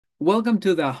Welcome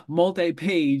to the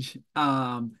multi-page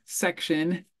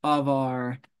section of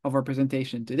our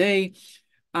presentation today.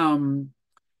 Um,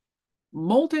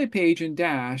 Multi-page in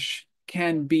Dash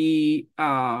can be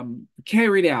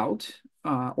carried out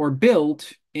or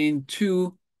built in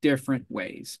two different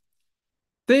ways.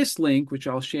 This link, which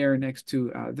I'll share next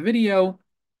to the video,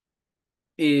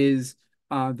 is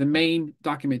the main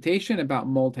documentation about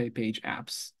multi-page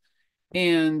apps.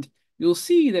 And you'll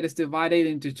see that it's divided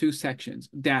into two sections: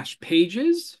 dash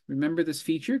pages, remember this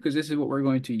feature because this is what we're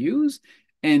going to use,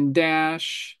 and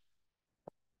dash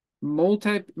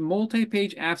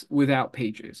multi-page apps without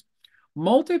pages.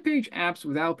 Multi-page apps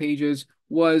without pages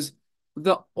was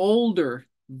the older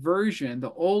version, the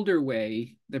older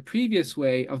way, the previous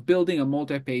way of building a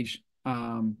multi-page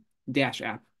Dash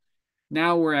app.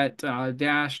 Now we're at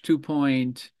Dash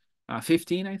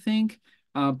 2.15, I think.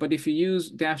 But if you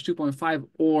use Dash 2.5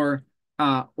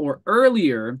 or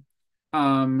earlier,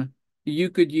 um, you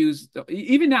could use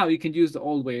even now you can use the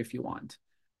old way if you want.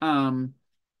 Um,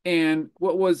 and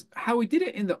how we did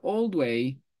it in the old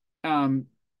way.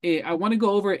 I want to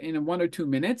go over it in 1 or 2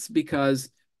 minutes because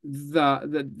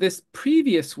this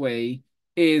previous way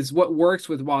is what works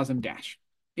with WasmDash.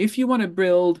 If you want to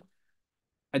build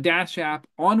a Dash app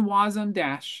on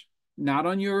WasmDash, not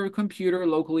on your computer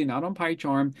locally, not on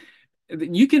PyCharm,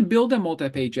 you can build a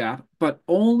multi-page app, but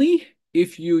only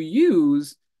if you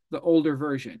use the older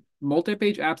version,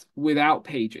 multi-page apps without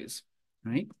pages,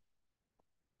 right?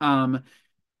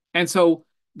 And so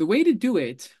the way to do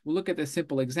it, we'll look at the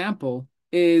simple example,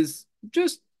 is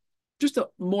just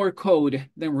more code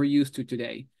than we're used to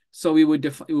today. So we would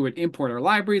import our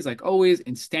libraries like always,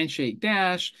 instantiate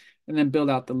Dash, and then build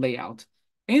out the layout.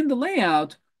 In the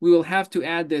layout, we will have to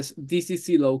add this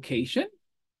DCC location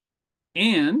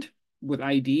and with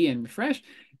ID and refresh,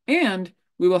 and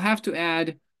we will have to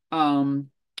add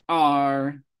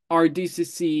our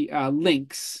DCC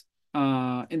links.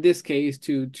 In this case,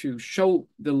 to show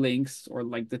the links or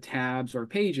like the tabs or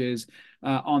pages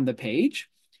on the page,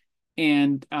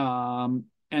 and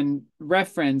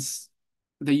reference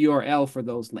the URL for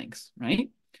those links,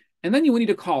 right? And then you will need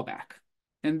a callback.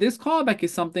 And this callback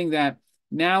is something that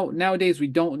nowadays we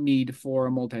don't need for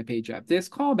a multi-page app. This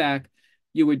callback,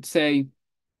 you would say,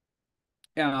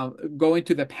 go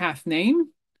into the path name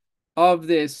of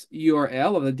this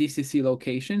URL of the DCC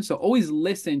location. So always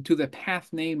listen to the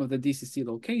path name of the DCC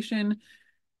location.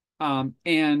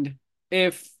 And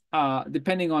if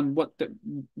depending on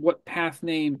what path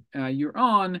name you're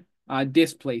on,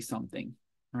 display something,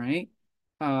 right?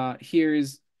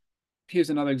 Here's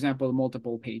another example of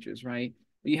multiple pages, right?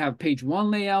 You have page 1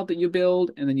 layout that you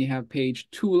build, and then you have page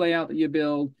 2 layout that you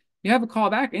build. You have a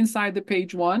callback inside the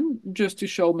page 1 just to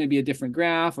show maybe a different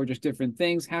graph or just different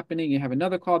things happening. You have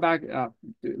another callback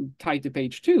tied to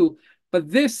page 2. But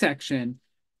this section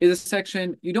is a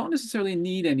section you don't necessarily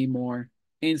need anymore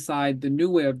inside the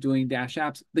new way of doing Dash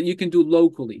apps that you can do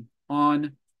locally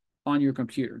on your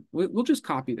computer. We'll just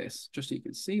copy this just so you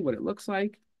can see what it looks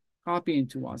like. Copy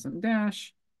into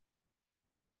WasmDash.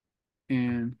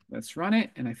 And let's run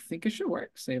it. And I think it should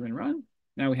work. Save and run.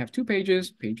 Now we have 2 pages,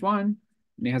 page 1,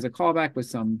 and it has a callback with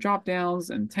some drop downs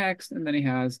and text. And then it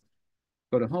has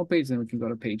go to homepage, then we can go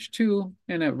to page 2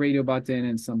 and a radio button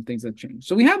and some things that change.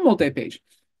 So we have multi-page,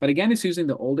 but again, it's using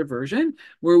the older version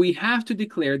where we have to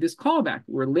declare this callback.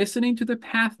 We're listening to the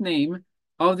path name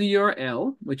of the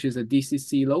URL, which is a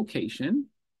DCC location.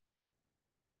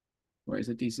 Where is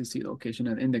a DCC location?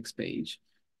 An index page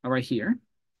right here.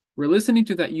 We're listening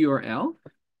to that URL,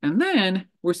 and then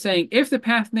we're saying if the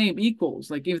path name equals,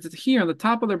 like if it's here on the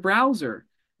top of the browser,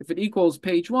 if it equals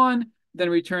page 1, then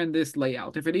return this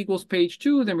layout. If it equals page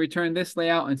 2, then return this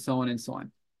layout, and so on and so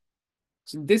on.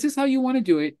 So this is how you want to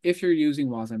do it if you're using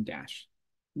WasmDash.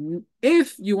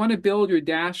 If you want to build your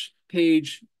Dash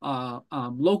page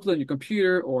locally on your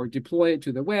computer or deploy it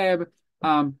to the web,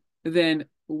 then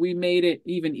we made it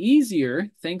even easier,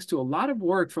 thanks to a lot of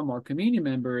work from our community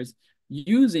members,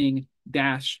 using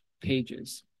Dash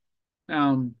pages.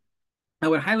 I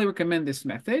would highly recommend this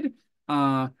method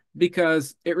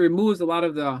because it removes a lot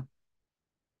of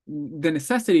the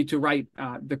necessity to write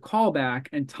the callback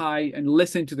and tie and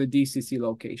listen to the DCC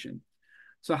location.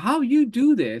 So how you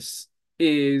do this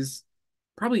is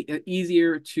probably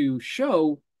easier to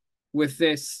show with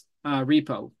this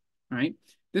repo, right?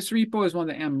 This repo is one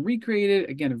that Em recreated.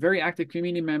 Again, a very active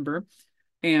community member.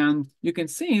 And you can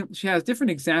see she has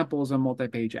different examples of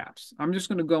multi-page apps. I'm just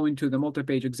going to go into the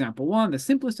multi-page example 1, the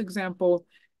simplest example,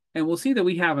 and we'll see that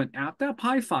we have an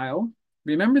app.py file.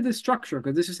 Remember this structure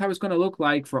because this is how it's going to look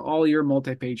like for all your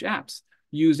multi-page apps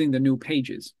using the new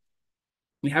pages.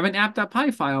 We have an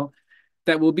app.py file,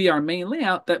 that will be our main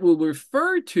layout that will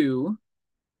refer to,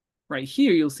 right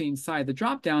here, you'll see inside the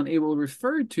dropdown, it will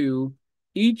refer to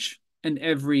each and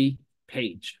every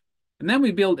page. And then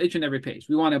we build each and every page.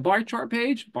 We want a bar chart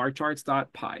page,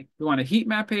 barcharts.py. We want a heat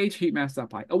map page,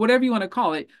 heatmaps.py, or whatever you want to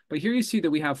call it. But here you see that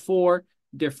we have 4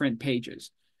 different pages.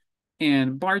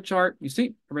 And bar chart, you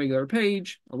see a regular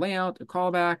page, a layout, a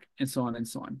callback, and so on and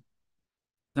so on.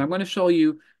 Now I'm going to show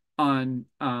you on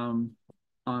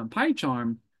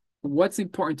PyCharm what's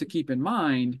important to keep in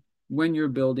mind when you're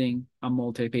building a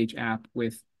multi-page app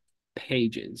with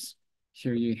pages.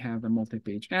 Here you have a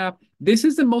multi-page app. This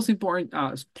is the most important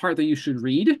part that you should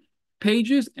read,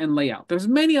 pages and layout. There's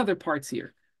many other parts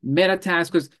here. Meta tags,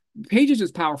 because pages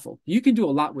is powerful. You can do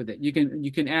a lot with it. You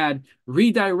can add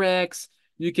redirects.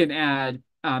 You can add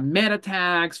meta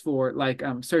tags for like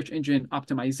search engine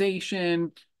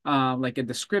optimization, like a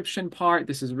description part.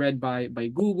 This is read by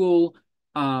Google.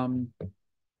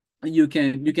 You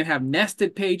can have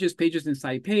nested pages, pages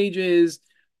inside pages.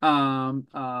 You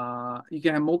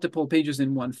can have multiple pages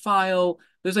in one file.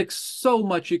 There's like so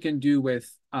much you can do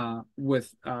with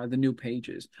the new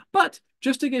pages. But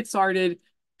just to get started,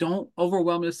 don't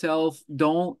overwhelm yourself.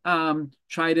 Don't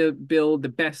try to build the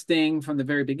best thing from the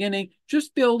very beginning.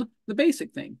 Just build the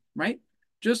basic thing, right?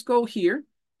 Just go here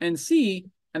and see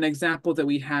an example that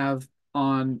we have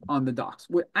on the docs.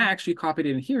 I actually copied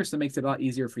it in here, so it makes it a lot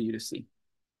easier for you to see.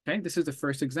 Okay, this is the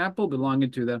first example belonging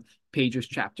to the pages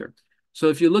chapter. So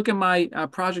if you look at my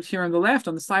project here on the left,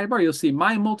 on the sidebar, you'll see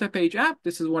my multi-page app.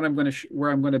 This is what I'm going to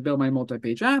where I'm going to build my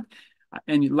multi-page app.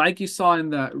 And like you saw in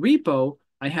the repo,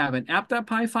 I have an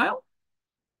app.py file.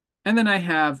 And then I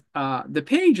have the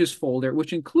pages folder,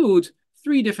 which includes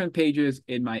 3 different pages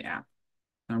in my app.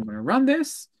 Now I'm going to run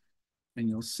this, and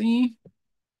you'll see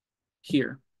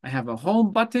here, I have a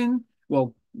home button.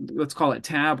 Well, let's call it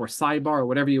tab or sidebar or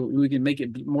whatever we can make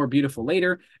it more beautiful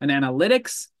later. An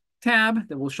analytics tab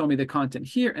that will show me the content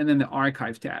here, and then the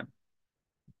archive tab.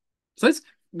 So let's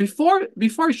before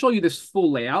I show you this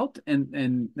full layout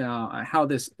and how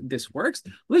this works,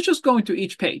 let's just go into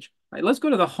each page. Right, let's go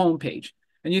to the home page,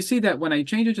 and you see that when I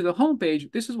change it to the home page,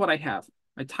 this is what I have: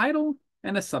 a title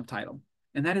and a subtitle.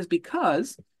 And that is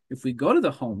because if we go to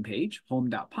the home page,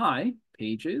 home.py,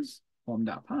 pages,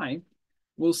 home.py,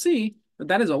 we'll see that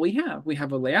that is all we have. We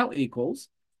have a layout equals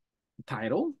a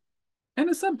title and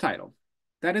a subtitle.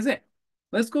 That is it.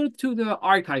 Let's go to the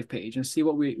archive page and see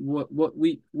what we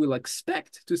will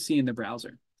expect to see in the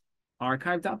browser.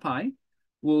 Archive.py,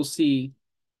 we'll see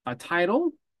a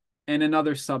title and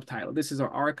another subtitle. This is our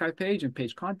archive page and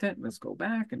page content. Let's go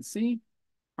back and see.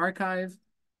 Archive,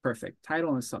 perfect.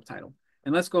 Title and subtitle.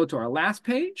 And let's go to our last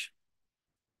page.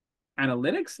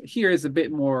 Analytics. Here is a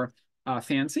bit more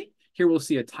fancy. Here we'll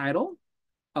see a title,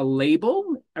 a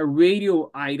label, a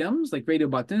radio items, like radio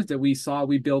buttons that we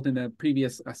built in the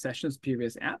previous sessions,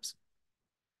 previous apps.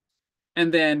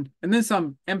 And then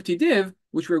some empty div,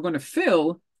 which we're going to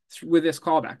fill with this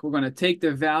callback. We're going to take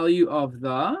the value of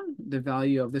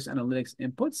this analytics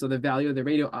input, so the value of the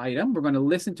radio item. We're going to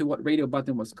listen to what radio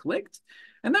button was clicked,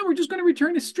 and then we're just going to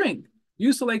return a string.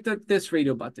 You selected this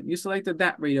radio button. You selected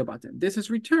that radio button. This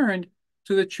is returned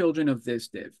to the children of this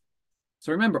div.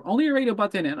 So remember, only a radio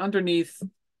button and underneath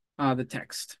the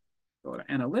text. Go to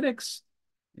analytics,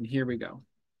 and here we go.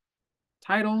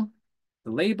 Title,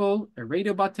 the label, a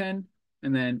radio button,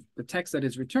 and then the text that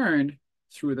is returned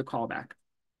through the callback,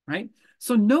 right?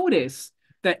 So notice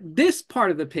that this part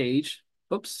of the page,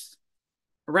 oops,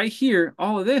 right here,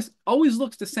 all of this always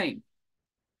looks the same.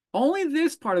 Only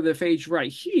this part of the page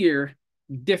right here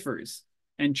differs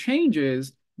and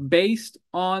changes based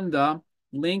on the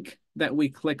link that we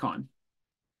click on.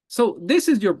 So this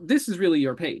is really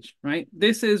your page, right?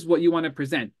 This is what you want to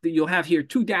present. You'll have here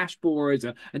 2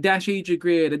 dashboards, a dash agent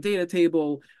grid, a data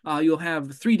table. You'll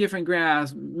have 3 different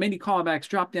graphs, many callbacks,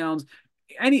 drop downs.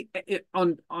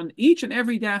 On each and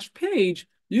every dash page,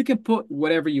 you can put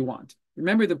whatever you want.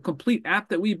 Remember the complete app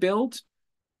that we built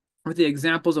with the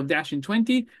examples of Dash in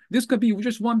 20? This could be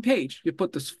just one page. You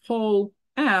put this whole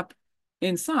app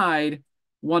inside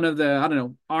one of the, I don't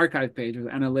know, archive page or the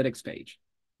analytics page,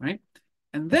 right?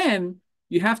 And then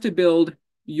you have to build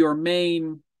your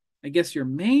main, I guess your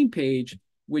main page,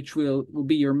 which will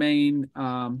be your main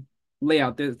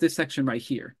layout, this section right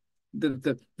here.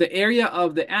 The area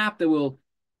of the app that will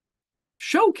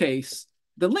showcase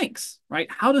the links, right?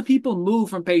 How do people move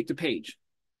from page to page?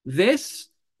 This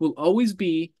will always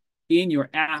be in your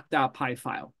app.py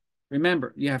file.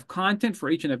 Remember, you have content for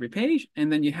each and every page,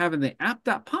 and then you have in the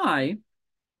app.py,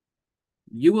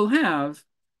 you will have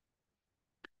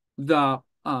the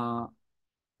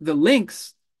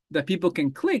links that people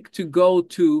can click to go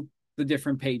to the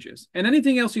different pages and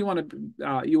anything else you want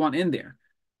in there.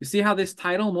 You see how this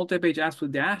title, multi-page apps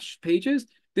with dash pages,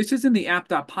 this is in the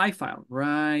app.py file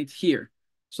right here.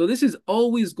 So this is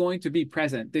always going to be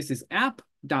present. This is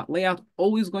app.layout,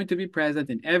 always going to be present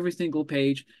in every single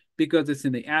page because it's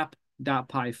in the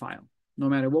app.py file. No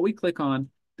matter what we click on,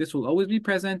 this will always be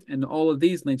present and all of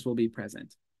these links will be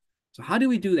present. So how do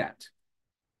we do that?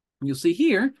 You'll see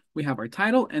here, we have our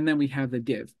title and then we have the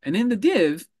div. And in the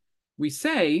div, we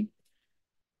say,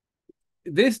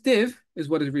 this div is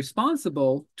what is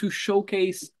responsible to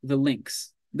showcase the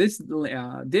links. This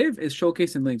div is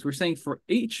showcasing links. We're saying for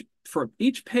each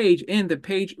page in the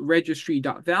page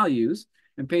registry.values,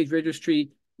 and page registry,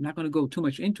 I'm not going to go too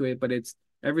much into it, but it's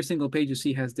every single page you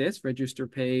see has this register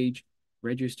page,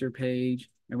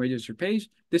 and register page.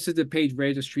 This is the page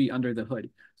registry under the hood.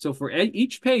 So for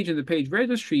each page in the page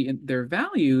registry and their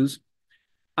values,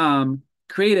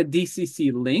 create a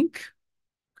DCC link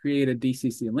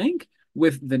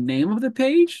with the name of the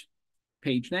page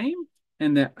name,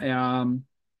 and the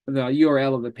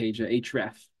URL of the page,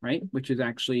 href, right? Which is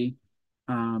actually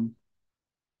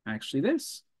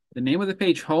this, the name of the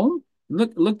page, home.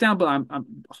 Look down below.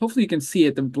 Hopefully you can see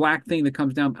it. The black thing that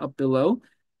comes down up below,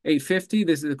 850.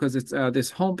 This is because it's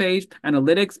this homepage.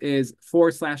 Analytics is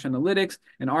 /analytics,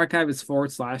 and archive is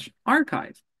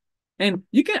 /archive. And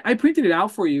I printed it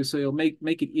out for you, so it'll make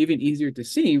it even easier to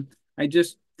see.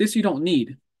 This you don't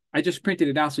need. I just printed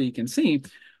it out so you can see.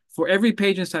 For every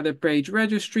page inside the page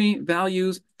registry,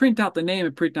 values, print out the name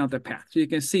and print out the path. So you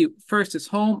can see first is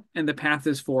home and the path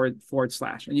is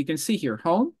 /. And you can see here,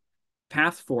 home,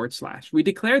 path /. We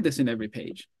declared this in every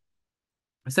page.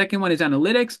 The second one is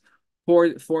analytics,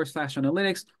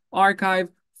 /analytics, archive,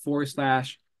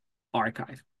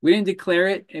 /archive. We didn't declare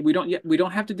it, and we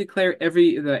don't have to declare the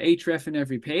href in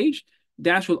every page.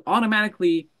 Dash will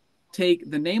automatically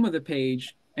take the name of the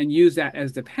page and use that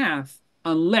as the path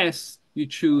unless you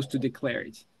choose to declare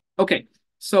it. Okay,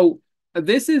 so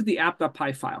this is the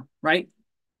app.py file, right?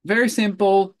 Very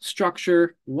simple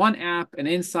structure, one app, and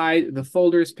inside the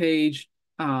folders page,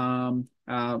 all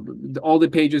the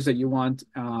pages that you want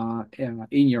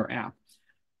in your app.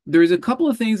 There's a couple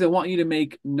of things I want you to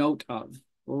make note of.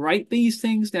 Write these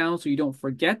things down so you don't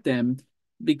forget them,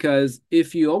 because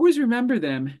if you always remember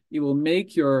them, it will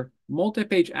make your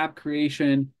multi-page app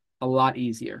creation a lot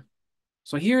easier.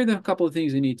 So here are the couple of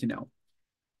things you need to know.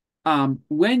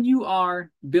 When you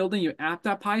are building your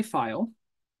app.py file,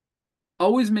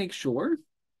 always make sure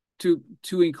to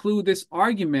include this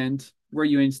argument where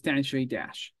you instantiate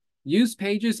dash. Use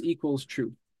pages equals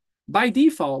true. By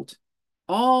default,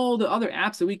 all the other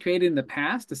apps that we created in the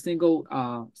past, the single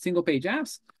page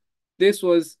apps, this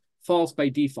was false by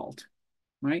default,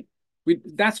 right?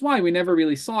 That's why we never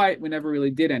really saw it. We never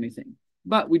really did anything.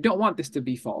 But we don't want this to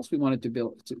be false. We want it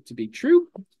to be true.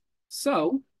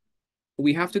 So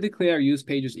we have to declare use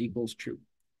pages equals true.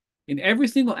 In every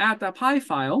single app.py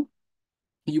file,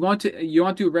 you want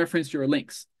to reference your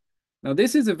links. Now,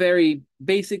 this is a very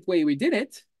basic way we did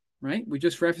it, right? We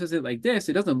just reference it like this.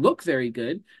 It doesn't look very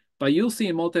good, but you'll see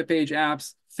in multi-page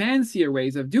apps fancier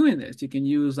ways of doing this. You can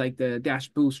use like the Dash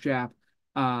Bootstrap,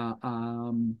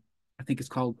 I think it's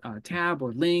called tab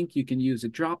or link. You can use a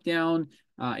drop-down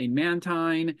in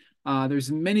Mantine.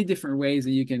 There's many different ways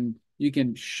that you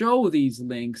can show these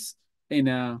links in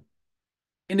a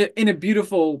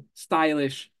beautiful,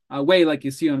 stylish way, like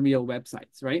you see on real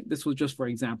websites, right? This was just for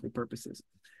example purposes.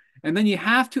 And then you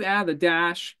have to add the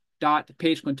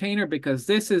dash.page container, because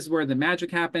this is where the magic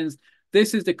happens.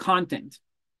 This is the content.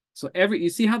 So you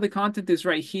see how the content is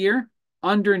right here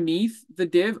underneath the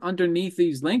div, underneath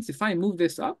these links. If I move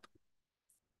this up,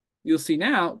 you'll see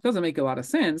now, it doesn't make a lot of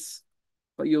sense,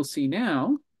 but you'll see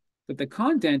now that the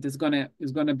content is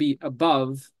gonna be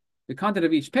above, the content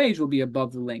of each page will be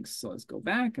above the links. So let's go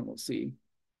back and we'll see,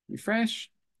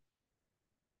 refresh,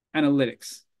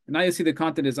 analytics. And now you see the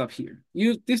content is up here.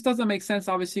 This doesn't make sense,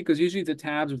 obviously, because usually the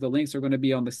tabs with the links are going to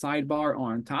be on the sidebar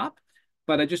or on top,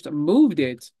 but I just moved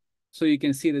it so you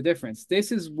can see the difference.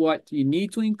 This is what you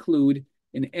need to include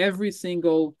in every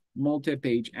single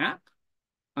multi-page app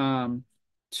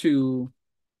to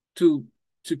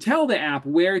tell the app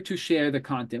where to share the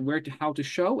content, how to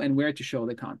show and where to show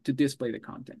the content, to display the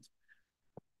content.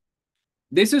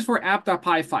 This is for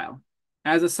app.py file.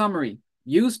 As a summary,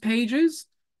 use pages,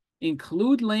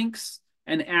 include links,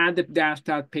 and add the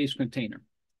dash.page container.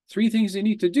 3 things you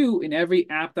need to do in every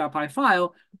app.py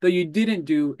file that you didn't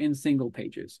do in single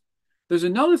pages. There's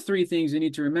another 3 things you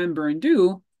need to remember and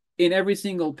do in every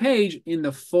single page in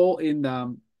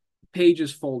the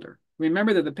pages folder.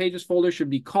 Remember that the pages folder should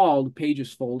be called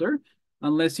pages folder,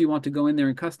 unless you want to go in there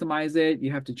and customize it.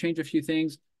 You have to change a few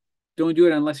things. Don't do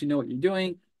it unless you know what you're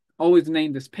doing. Always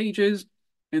name this pages.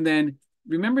 And then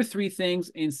remember 3 things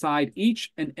inside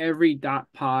each and every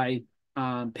 .py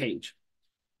page.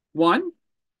 1,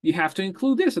 you have to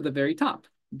include this at the very top.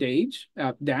 Dash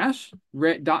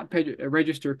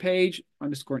register page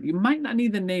underscore. You might not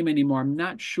need the name anymore. I'm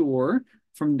not sure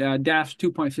from dash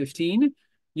 2.15.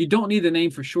 You don't need the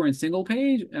name for sure in single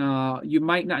page. You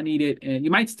might not need it, and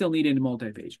you might still need it in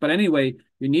multi-page. But anyway,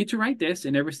 you need to write this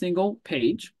in every single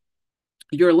page.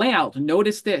 Your layout,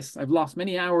 notice this. I've lost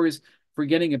many hours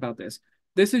forgetting about this.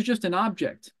 This is just an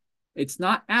object. It's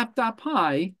not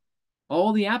app.py.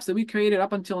 All the apps that we created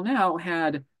up until now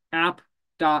had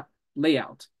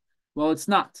app.layout. Well, it's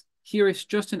not. Here it's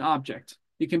just an object.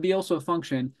 It can be also a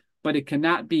function, but it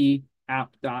cannot be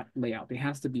app.layout. It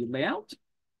has to be layout.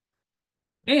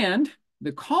 And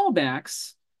the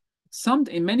callbacks,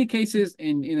 in many cases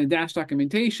in the Dash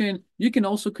documentation, you can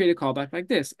also create a callback like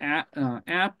this,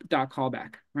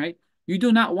 app.callback, right? You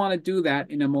do not want to do that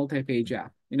in a multi-page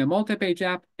app. In a multi-page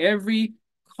app, every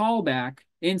callback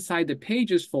inside the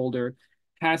pages folder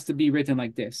has to be written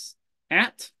like this,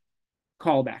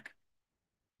 @callback,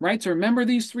 right? So remember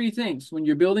these 3 things when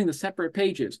you're building the separate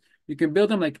pages. You can build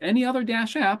them like any other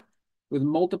Dash app with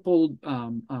multiple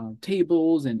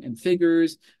tables and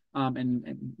figures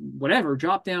and whatever,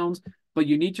 drop downs, but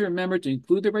you need to remember to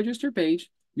include the register page.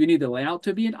 You need the layout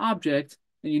to be an object,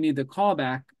 and you need the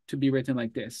callback to be written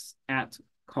like this,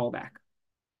 @callback.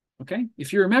 Okay,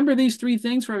 if you remember these 3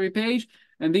 things for every page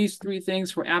and these 3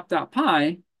 things for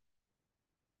app.py,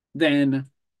 then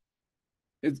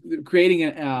creating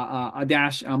a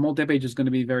Dash multi-page is going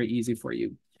to be very easy for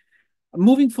you.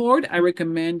 Moving forward, I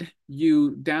recommend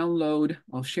you download,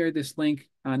 I'll share this link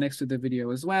next to the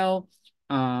video as well.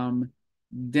 Download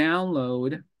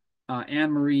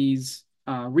Anne-Marie's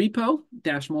repo,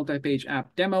 Dash multi-page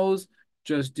app demos.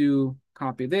 Just do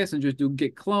copy this and just do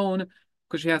git clone,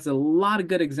 because she has a lot of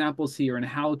good examples here on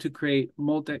how to create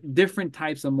different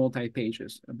types of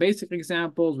multi-pages. Basic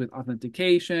examples with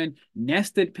authentication,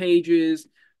 nested pages,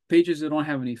 pages that don't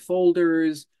have any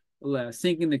folders,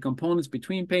 syncing the components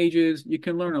between pages. You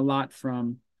can learn a lot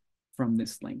from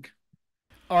this link.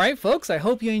 All right, folks, I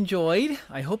hope you enjoyed.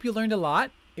 I hope you learned a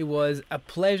lot. It was a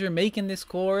pleasure making this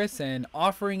course and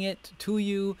offering it to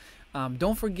you.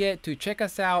 Don't forget to check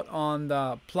us out on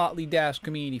the Plotly Dash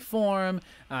community forum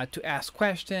to ask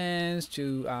questions,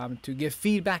 to give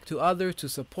feedback to others, to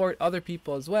support other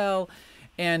people as well.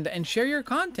 And share your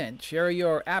content, share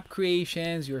your app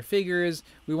creations, your figures.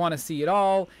 We want to see it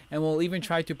all, and we'll even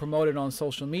try to promote it on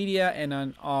social media and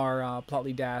on our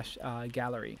Plotly Dash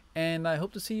gallery. And I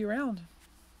hope to see you around.